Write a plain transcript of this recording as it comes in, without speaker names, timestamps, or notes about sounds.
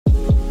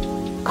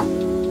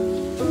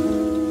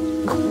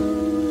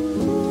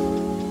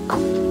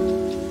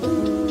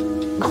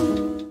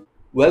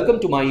Welcome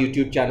to my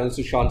YouTube channel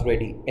Sushant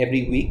Reddy.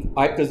 Every week,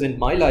 I present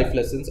my life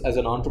lessons as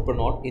an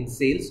entrepreneur in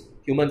sales,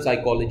 human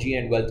psychology,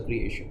 and wealth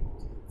creation.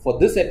 For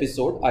this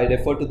episode, I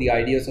refer to the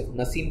ideas of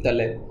Nassim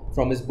Taleb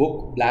from his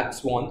book Black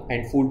Swan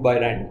and Fooled by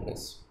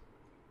Randomness.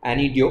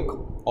 Annie Duke,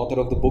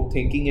 author of the book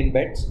Thinking in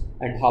Bets,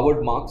 and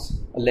Howard Marks,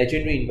 a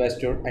legendary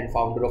investor and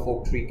founder of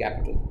Oak Tree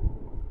Capital.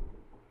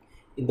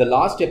 In the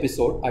last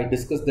episode, I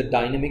discussed the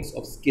dynamics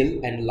of skill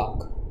and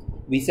luck.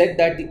 We said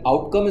that the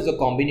outcome is a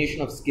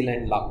combination of skill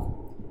and luck.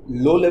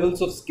 Low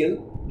levels of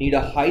skill need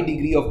a high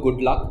degree of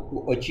good luck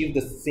to achieve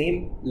the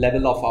same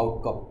level of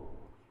outcome.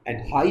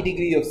 And high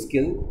degree of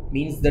skill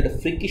means that a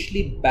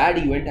freakishly bad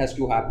event has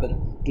to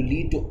happen to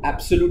lead to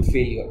absolute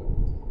failure.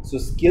 So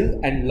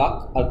skill and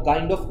luck are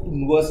kind of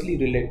inversely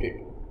related.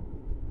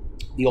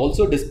 We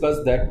also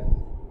discussed that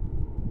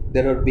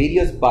there are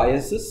various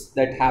biases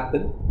that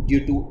happen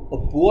due to a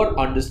poor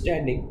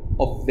understanding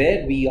of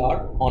where we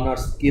are on our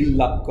skill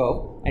luck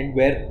curve and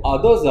where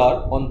others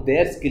are on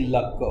their skill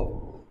luck curve.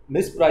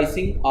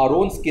 Mispricing our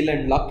own skill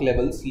and luck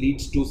levels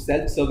leads to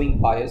self-serving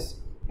bias,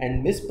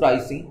 and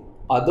mispricing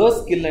other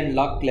skill and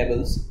luck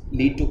levels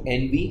lead to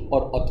envy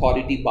or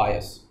authority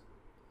bias.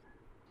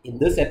 In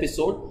this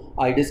episode,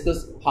 I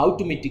discuss how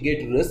to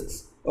mitigate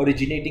risks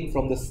originating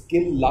from the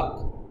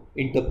skill-luck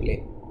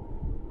interplay.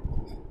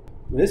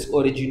 Risk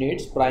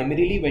originates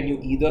primarily when you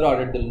either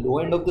are at the low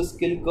end of the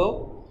skill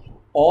curve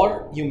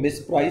or you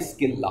misprice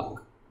skill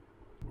luck.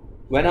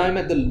 When I am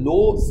at the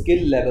low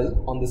skill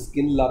level on the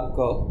skill luck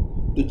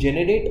curve, to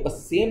generate a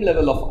same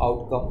level of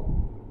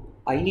outcome,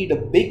 I need a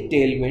big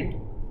tailwind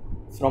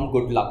from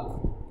good luck.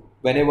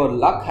 Whenever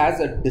luck has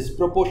a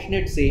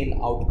disproportionate say in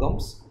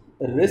outcomes,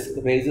 risk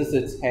raises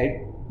its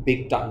head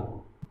big time.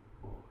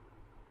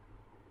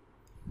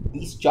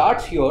 These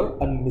charts here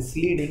are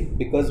misleading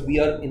because we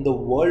are in the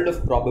world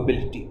of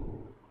probability.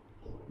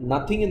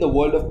 Nothing in the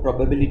world of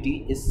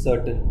probability is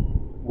certain.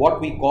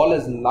 What we call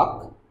as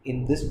luck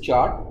in this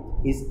chart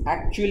is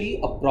actually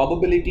a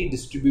probability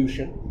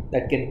distribution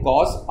that can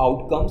cause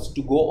outcomes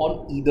to go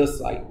on either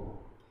side.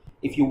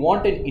 If you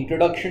want an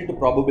introduction to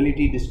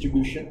probability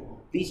distribution,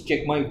 please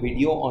check my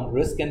video on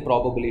risk and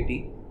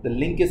probability. The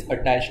link is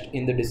attached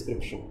in the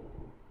description.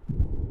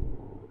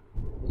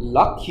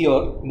 Luck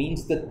here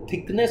means the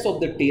thickness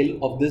of the tail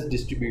of this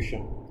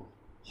distribution.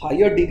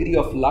 Higher degree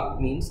of luck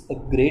means a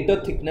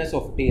greater thickness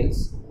of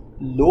tails.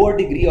 Lower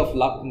degree of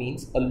luck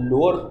means a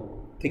lower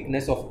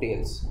thickness of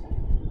tails.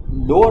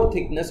 Lower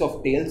thickness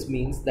of tails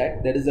means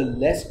that there is a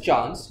less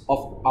chance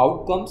of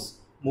outcomes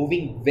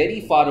moving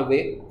very far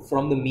away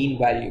from the mean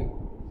value.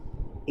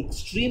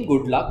 Extreme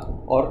good luck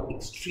or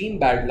extreme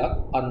bad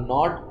luck are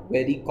not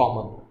very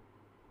common.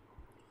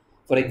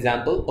 For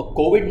example, a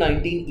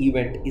COVID-19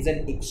 event is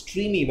an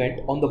extreme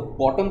event on the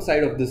bottom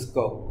side of this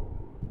curve.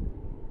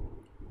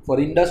 For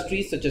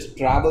industries such as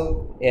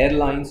travel,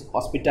 airlines,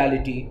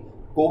 hospitality,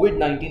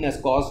 COVID-19 has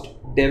caused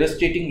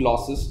devastating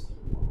losses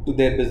to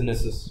their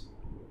businesses.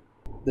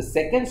 The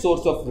second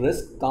source of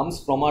risk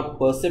comes from our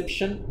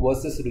perception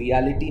versus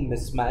reality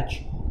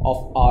mismatch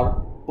of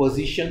our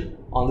position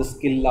on the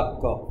skill luck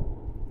curve.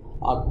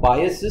 Our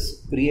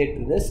biases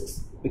create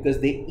risks because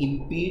they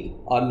impede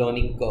our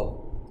learning curve.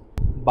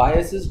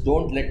 Biases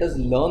don't let us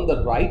learn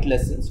the right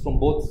lessons from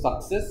both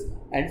success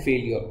and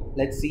failure.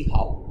 Let's see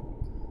how.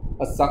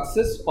 A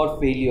success or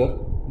failure,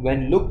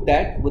 when looked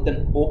at with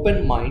an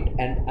open mind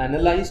and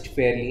analyzed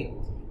fairly,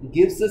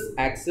 gives us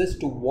access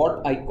to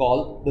what I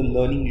call the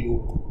learning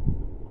loop.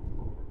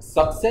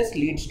 Success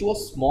leads to a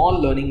small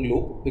learning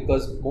loop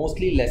because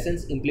mostly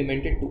lessons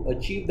implemented to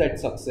achieve that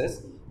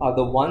success are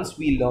the ones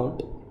we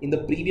learned in the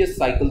previous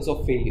cycles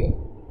of failure.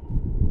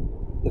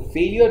 The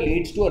failure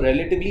leads to a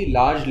relatively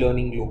large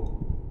learning loop.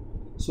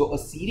 So a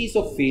series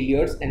of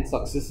failures and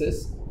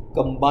successes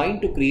combine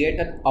to create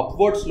an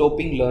upward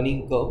sloping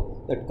learning curve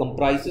that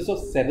comprises of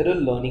several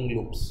learning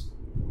loops.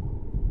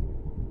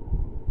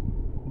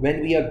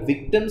 When we are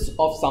victims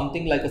of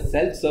something like a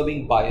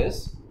self-serving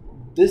bias,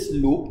 this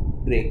loop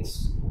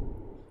breaks.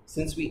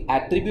 Since we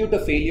attribute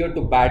a failure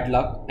to bad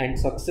luck and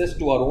success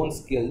to our own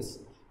skills,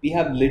 we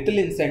have little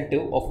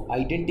incentive of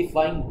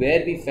identifying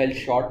where we fell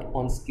short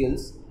on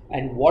skills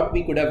and what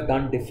we could have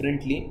done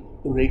differently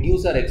to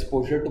reduce our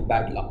exposure to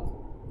bad luck.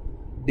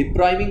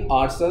 Depriving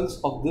ourselves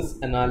of this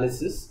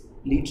analysis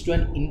leads to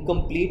an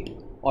incomplete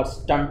or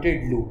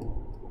stunted loop,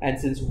 and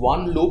since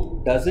one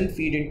loop doesn't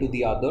feed into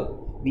the other,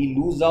 we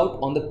lose out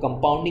on the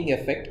compounding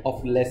effect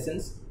of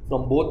lessons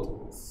from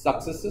both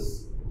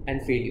successes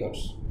and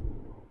failures.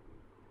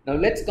 Now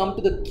let's come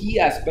to the key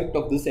aspect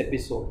of this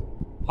episode: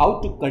 how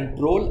to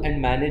control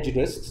and manage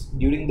risks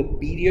during the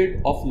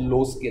period of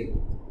low skill.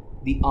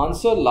 The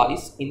answer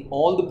lies in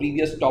all the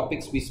previous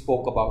topics we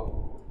spoke about.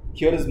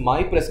 Here is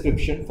my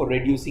prescription for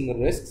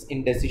reducing risks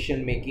in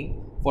decision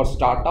making for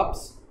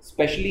startups,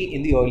 especially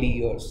in the early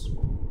years.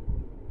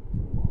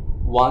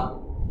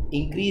 1.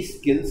 Increase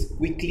skills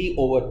quickly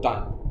over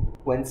time.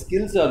 When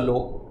skills are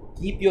low,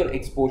 keep your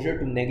exposure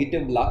to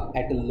negative luck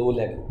at a low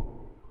level.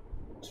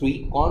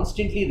 3.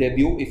 Constantly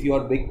review if you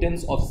are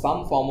victims of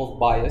some form of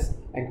bias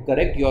and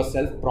correct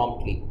yourself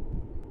promptly.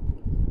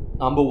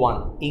 Number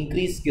 1.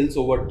 Increase skills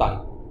over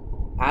time.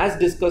 As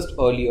discussed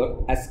earlier,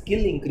 as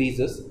skill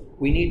increases,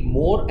 we need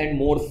more and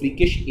more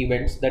freakish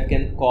events that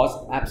can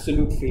cause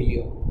absolute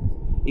failure.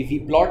 If we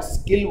plot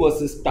skill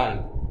versus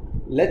time,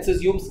 let's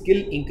assume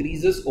skill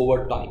increases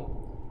over time.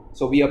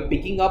 So we are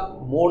picking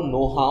up more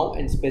know-how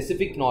and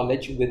specific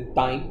knowledge with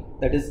time,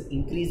 that is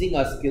increasing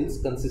our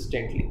skills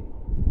consistently.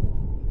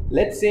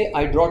 Let's say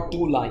I draw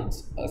two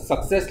lines. A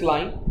success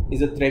line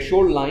is a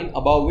threshold line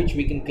above which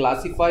we can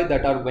classify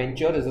that our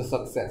venture is a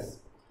success.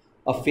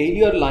 A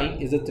failure line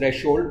is a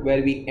threshold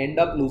where we end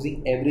up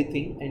losing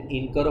everything and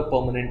incur a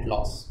permanent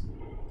loss.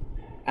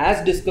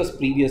 As discussed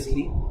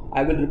previously,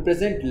 I will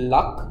represent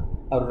luck,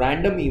 a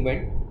random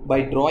event,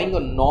 by drawing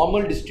a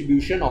normal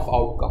distribution of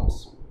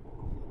outcomes.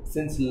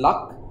 Since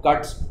luck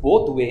cuts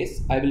both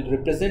ways, I will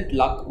represent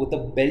luck with a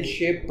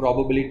bell-shaped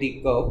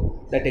probability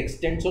curve that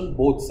extends on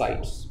both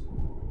sides.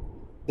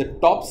 The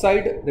top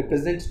side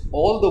represents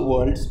all the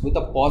worlds with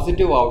a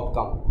positive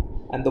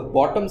outcome, and the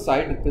bottom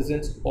side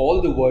represents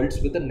all the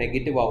worlds with a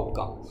negative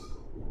outcome.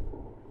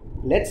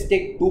 Let's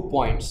take 2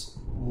 points,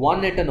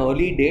 one at an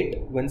early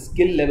date when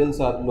skill levels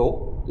are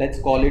low, let's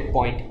call it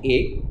point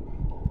A.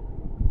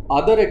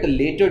 Other at a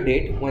later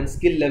date when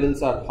skill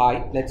levels are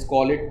high, let's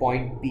call it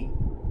point B.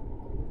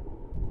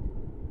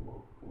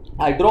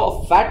 I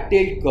draw a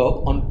fat-tailed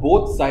curve on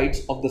both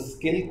sides of the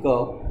skill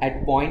curve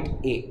at point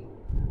A.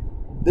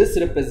 This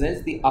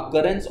represents the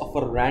occurrence of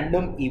a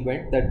random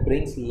event that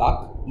brings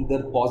luck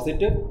either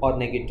positive or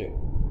negative.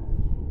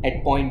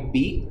 At point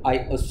B, I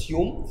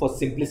assume for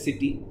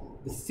simplicity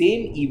the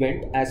same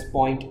event as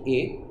point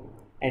A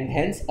and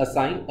hence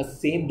assign a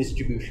same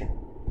distribution.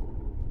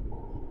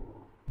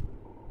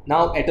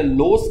 Now at a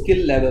low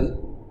skill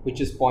level, which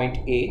is point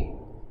A,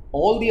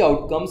 all the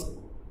outcomes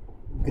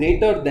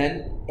greater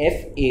than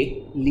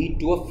FA lead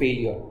to a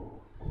failure.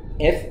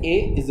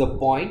 FA is a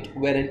point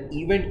where an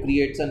event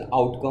creates an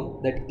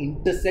outcome that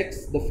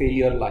intersects the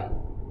failure line.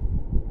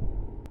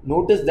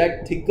 Notice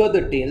that thicker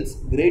the tails,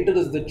 greater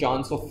is the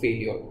chance of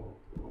failure.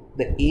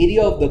 The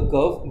area of the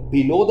curve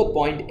below the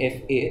point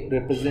FA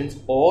represents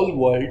all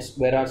worlds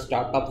where our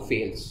startup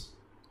fails.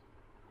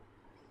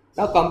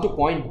 Now come to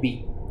point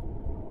B.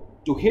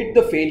 To hit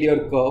the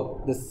failure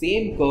curve, the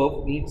same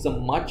curve needs a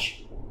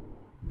much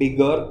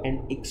bigger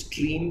and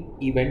extreme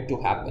event to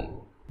happen.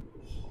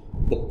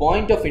 The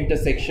point of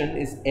intersection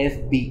is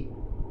FB.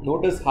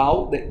 Notice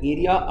how the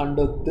area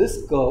under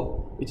this curve,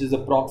 which is a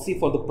proxy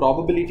for the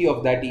probability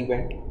of that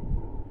event,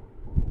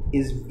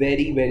 is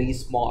very, very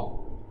small.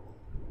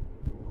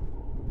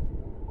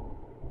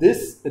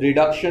 This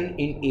reduction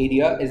in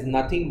area is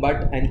nothing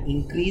but an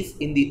increase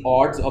in the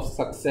odds of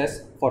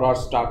success for our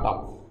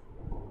startup.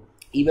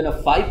 Even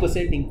a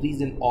 5%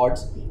 increase in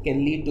odds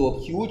can lead to a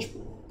huge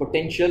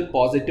potential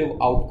positive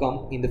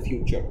outcome in the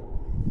future.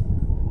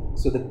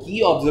 So the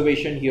key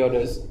observation here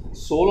is,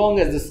 so long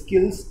as the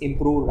skills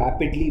improve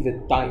rapidly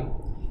with time,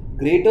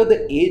 greater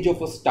the age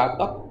of a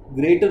startup,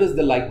 greater is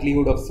the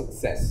likelihood of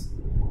success.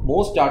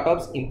 Most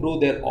startups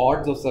improve their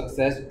odds of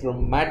success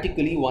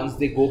dramatically once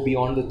they go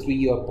beyond the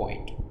 3-year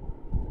point.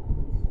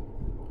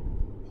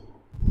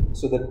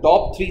 So the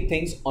top 3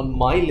 things on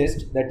my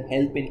list that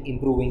help in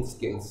improving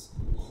skills.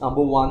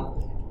 Number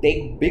 1,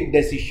 take big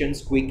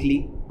decisions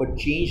quickly, but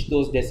change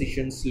those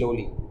decisions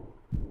slowly.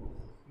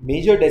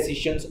 Major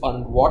decisions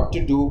on what to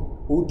do,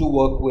 who to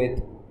work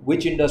with,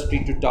 which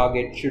industry to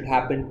target should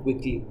happen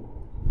quickly.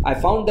 I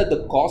found that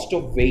the cost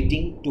of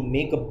waiting to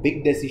make a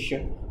big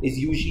decision is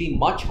usually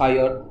much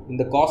higher than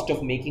the cost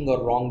of making a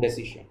wrong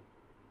decision.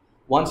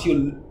 Once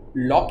you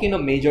lock in a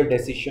major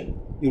decision,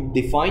 you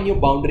define your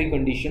boundary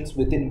conditions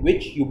within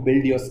which you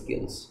build your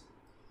skills.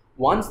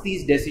 Once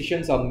these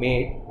decisions are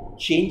made,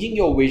 changing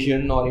your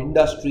vision or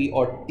industry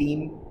or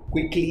team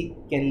quickly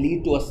can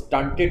lead to a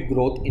stunted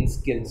growth in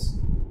skills.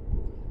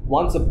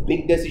 Once a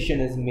big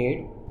decision is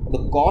made,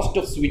 the cost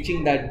of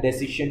switching that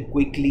decision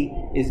quickly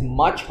is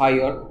much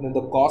higher than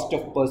the cost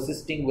of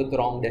persisting with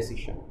wrong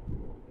decision.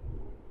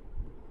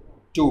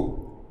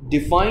 2.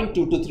 Define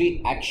 2 to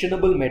 3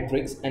 actionable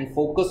metrics and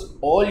focus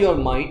all your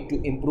might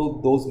to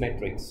improve those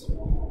metrics.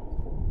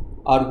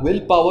 Our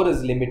willpower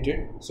is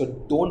limited, so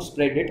don't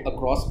spread it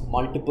across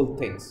multiple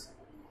things.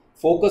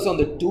 Focus on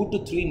the 2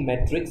 to 3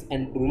 metrics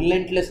and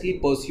relentlessly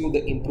pursue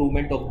the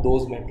improvement of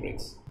those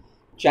metrics.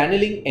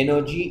 Channeling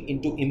energy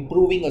into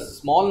improving a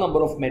small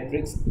number of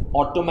metrics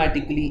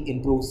automatically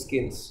improves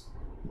skills.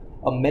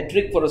 A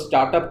metric for a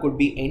startup could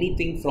be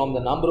anything from the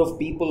number of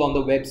people on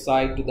the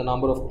website to the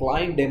number of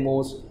client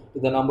demos to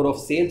the number of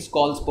sales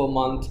calls per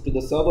month to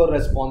the server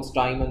response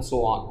time and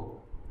so on.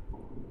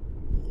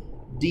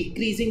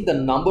 Decreasing the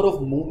number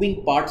of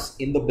moving parts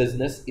in the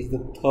business is the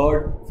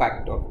third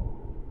factor.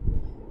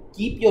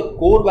 Keep your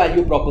core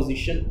value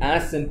proposition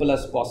as simple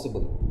as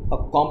possible.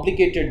 A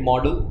complicated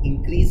model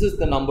increases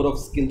the number of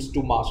skills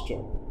to master.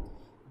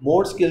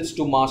 More skills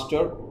to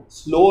master,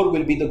 slower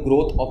will be the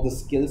growth of the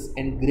skills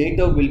and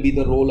greater will be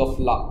the role of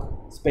luck,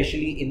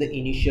 especially in the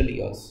initial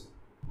years.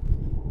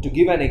 To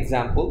give an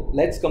example,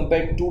 let's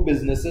compare two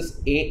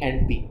businesses A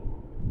and B.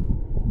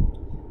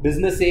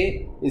 Business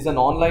A is an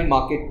online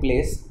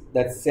marketplace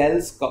that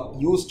sells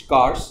used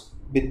cars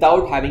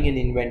without having an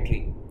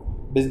inventory.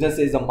 Business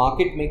A is a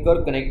market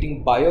maker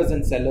connecting buyers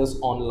and sellers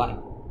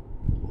online.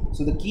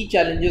 So the key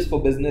challenges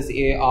for Business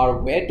A are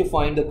where to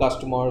find the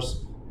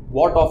customers,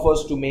 what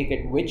offers to make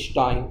at which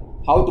time,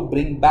 how to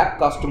bring back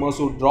customers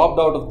who dropped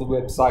out of the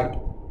website,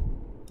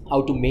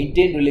 how to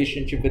maintain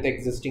relationship with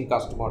existing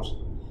customers.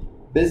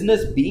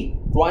 Business B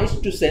tries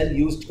to sell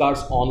used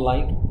cars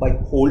online by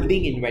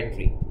holding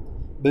inventory.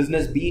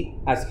 Business B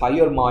has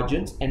higher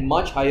margins and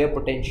much higher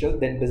potential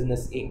than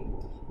Business A.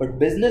 But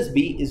Business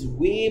B is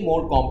way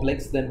more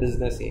complex than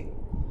Business A.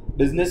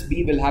 Business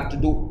B will have to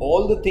do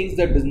all the things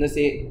that Business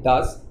A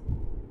does,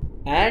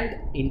 and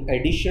in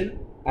addition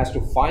has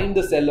to find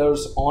the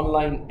sellers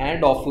online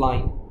and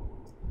offline,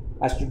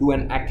 has to do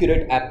an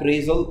accurate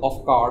appraisal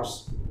of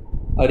cars,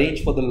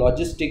 arrange for the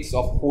logistics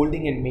of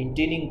holding and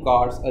maintaining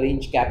cars,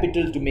 arrange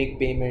capital to make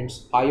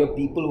payments, hire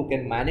people who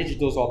can manage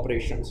those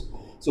operations.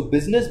 So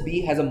Business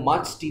B has a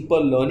much steeper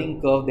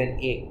learning curve than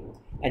A,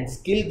 and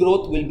skill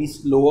growth will be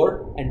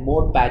slower and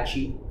more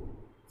patchy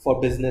for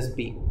Business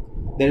B.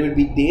 There will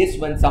be days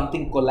when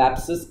something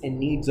collapses and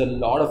needs a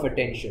lot of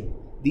attention.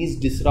 These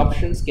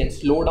disruptions can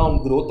slow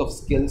down growth of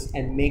skills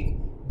and make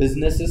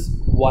businesses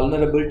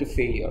vulnerable to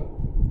failure.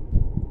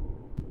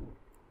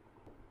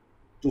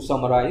 To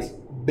summarize,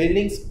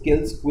 building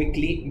skills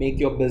quickly make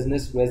your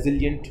business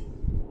resilient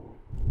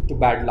to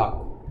bad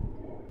luck.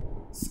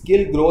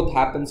 Skill growth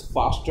happens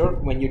faster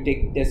when you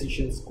take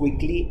decisions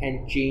quickly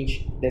and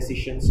change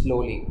decisions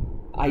slowly.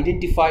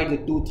 Identify the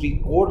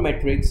 2-3 core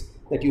metrics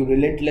that you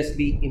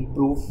relentlessly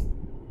improve,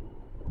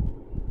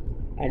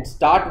 and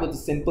start with a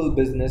simple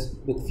business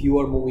with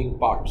fewer moving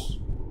parts.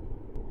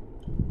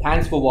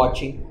 Thanks for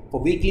watching. For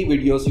weekly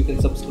videos, you can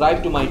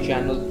subscribe to my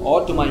channel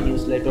or to my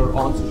newsletter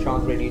on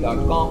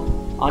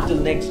sushantreddy.com. Until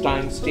next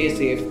time, stay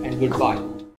safe and goodbye.